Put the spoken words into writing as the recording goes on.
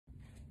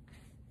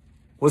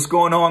What's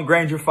going on,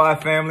 Granger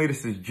 5 family?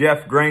 This is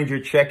Jeff Granger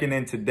checking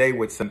in today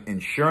with some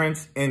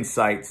insurance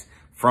insights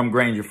from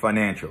Granger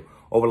Financial.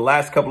 Over the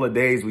last couple of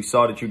days, we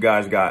saw that you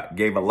guys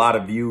gave a lot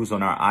of views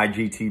on our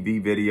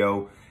IGTV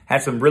video,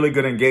 had some really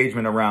good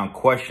engagement around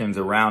questions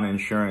around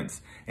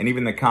insurance, and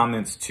even the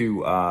comments to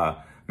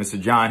Mr.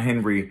 John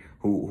Henry,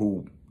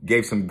 who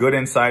gave some good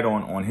insight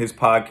on his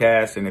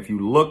podcast. And if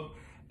you look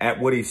at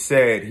what he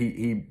said,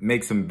 he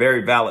makes some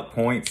very valid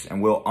points,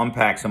 and we'll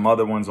unpack some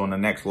other ones on the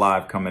next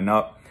live coming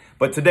up.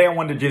 But today I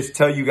wanted to just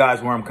tell you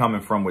guys where I'm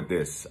coming from with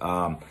this.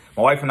 My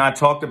wife and I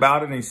talked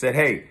about it, and he said,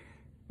 hey,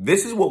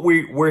 this is what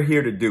we're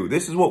here to do.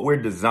 This is what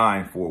we're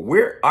designed for.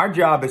 Our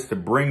job is to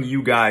bring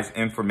you guys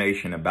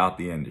information about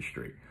the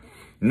industry,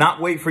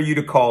 not wait for you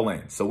to call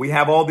in. So we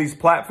have all these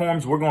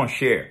platforms we're going to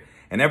share.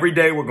 And every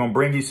day we're going to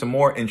bring you some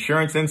more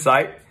insurance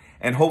insight.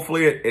 And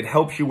hopefully it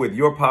helps you with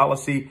your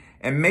policy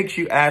and makes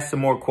you ask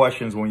some more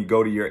questions when you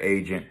go to your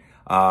agent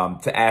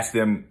to ask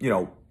them,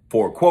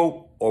 for a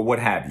quote or what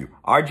have you.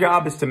 Our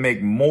job is to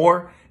make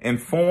more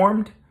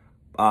informed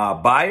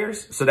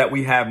buyers so that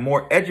we have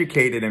more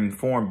educated and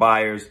informed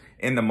buyers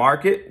in the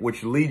market,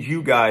 which leads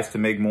you guys to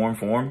make more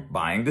informed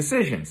buying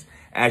decisions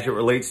as it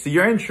relates to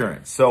your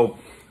insurance. So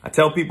I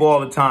tell people all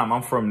the time,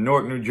 I'm from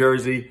Newark, New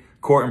Jersey,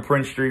 Court and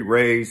Prince Street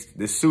raised.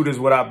 This suit is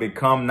what I've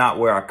become, not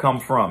where I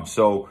come from.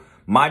 So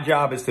my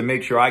job is to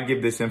make sure I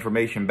give this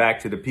information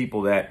back to the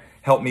people that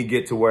help me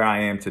get to where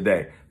I am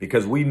today,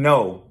 because we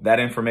know that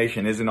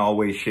information isn't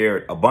always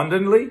shared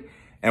abundantly,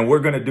 and we're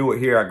going to do it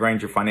here at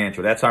Granger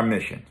Financial. That's our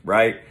mission,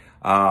 right?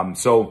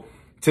 So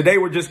today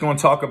we're just going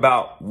to talk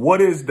about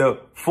what is the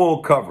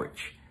full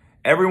coverage.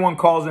 Everyone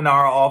calls into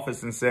our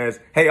office and says,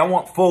 hey, I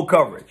want full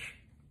coverage.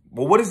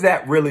 Well, what does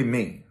that really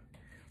mean?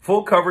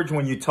 Full coverage,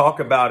 when you talk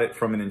about it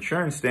from an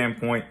insurance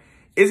standpoint,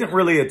 isn't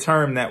really a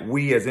term that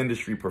we as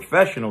industry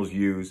professionals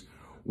use.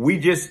 We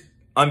just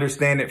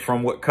understand it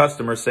from what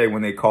customers say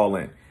when they call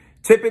in.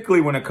 Typically,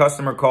 when a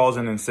customer calls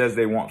in and says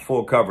they want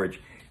full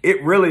coverage,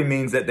 it really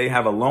means that they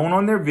have a loan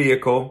on their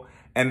vehicle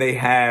and they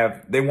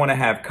want to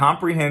have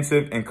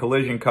comprehensive and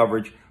collision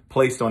coverage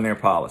placed on their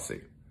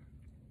policy.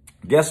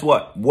 Guess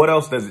what? What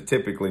else does it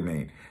typically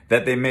mean?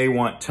 That they may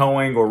want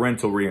towing or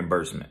rental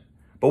reimbursement.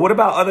 But what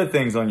about other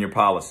things on your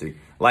policy,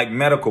 like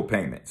medical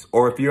payments,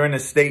 or if you're in a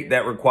state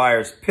that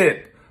requires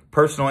PIP,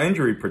 personal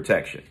injury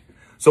protection?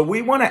 So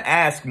we want to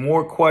ask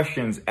more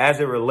questions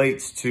as it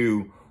relates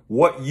to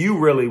what you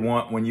really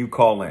want when you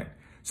call in.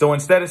 So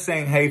instead of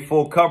saying, hey,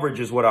 full coverage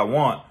is what I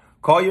want,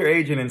 call your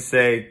agent and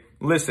say,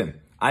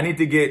 listen, I need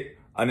to get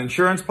an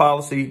insurance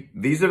policy.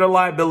 These are the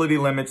liability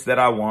limits that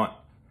I want.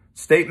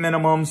 State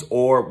minimums,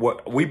 or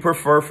what we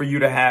prefer for you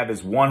to have,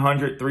 is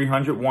 100,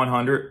 300,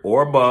 100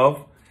 or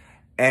above.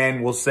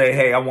 And we'll say,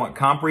 hey, I want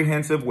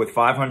comprehensive with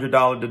 $500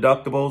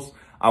 deductibles.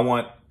 I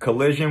want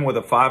collision with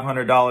a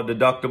 $500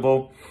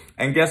 deductible.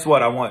 And guess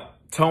what? I want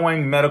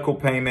towing, medical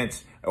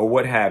payments, or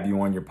what have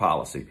you on your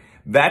policy.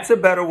 That's a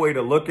better way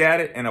to look at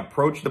it and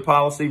approach the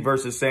policy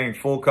versus saying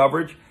full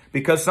coverage,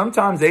 because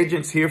sometimes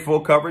agents hear full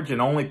coverage and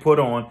only put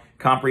on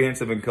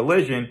comprehensive and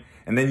collision,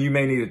 and then you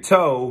may need a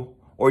tow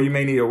or you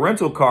may need a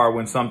rental car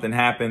when something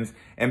happens.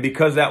 And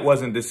because that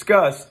wasn't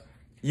discussed,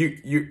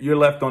 you're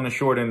left on the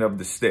short end of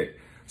the stick.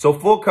 So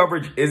full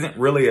coverage isn't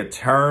really a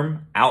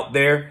term out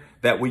there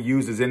that we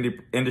use as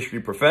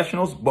industry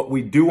professionals, but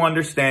we do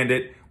understand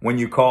it when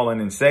you call in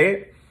and say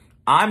it.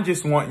 I'm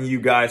just wanting you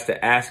guys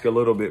to ask a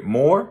little bit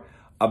more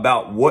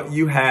about what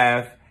you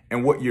have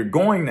and what you're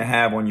going to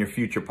have on your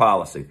future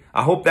policy.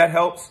 I hope that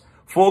helps.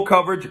 Full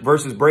coverage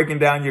versus breaking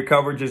down your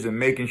coverages and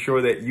making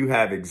sure that you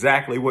have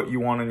exactly what you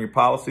want on your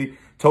policy.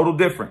 Total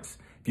difference.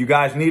 If you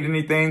guys need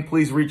anything,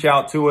 please reach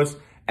out to us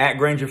at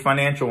Granger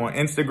Financial on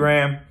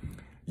Instagram,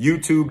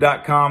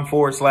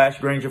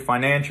 youtube.com/Granger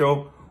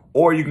Financial,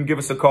 or you can give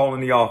us a call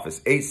in the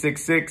office,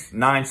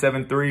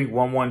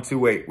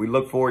 866-973-1128. We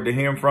look forward to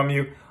hearing from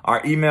you.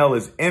 Our email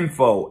is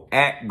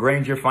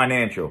info@Granger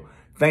Financial.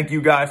 Thank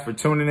you guys for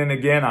tuning in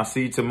again. I'll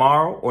see you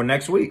tomorrow or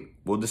next week.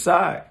 We'll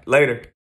decide. Later.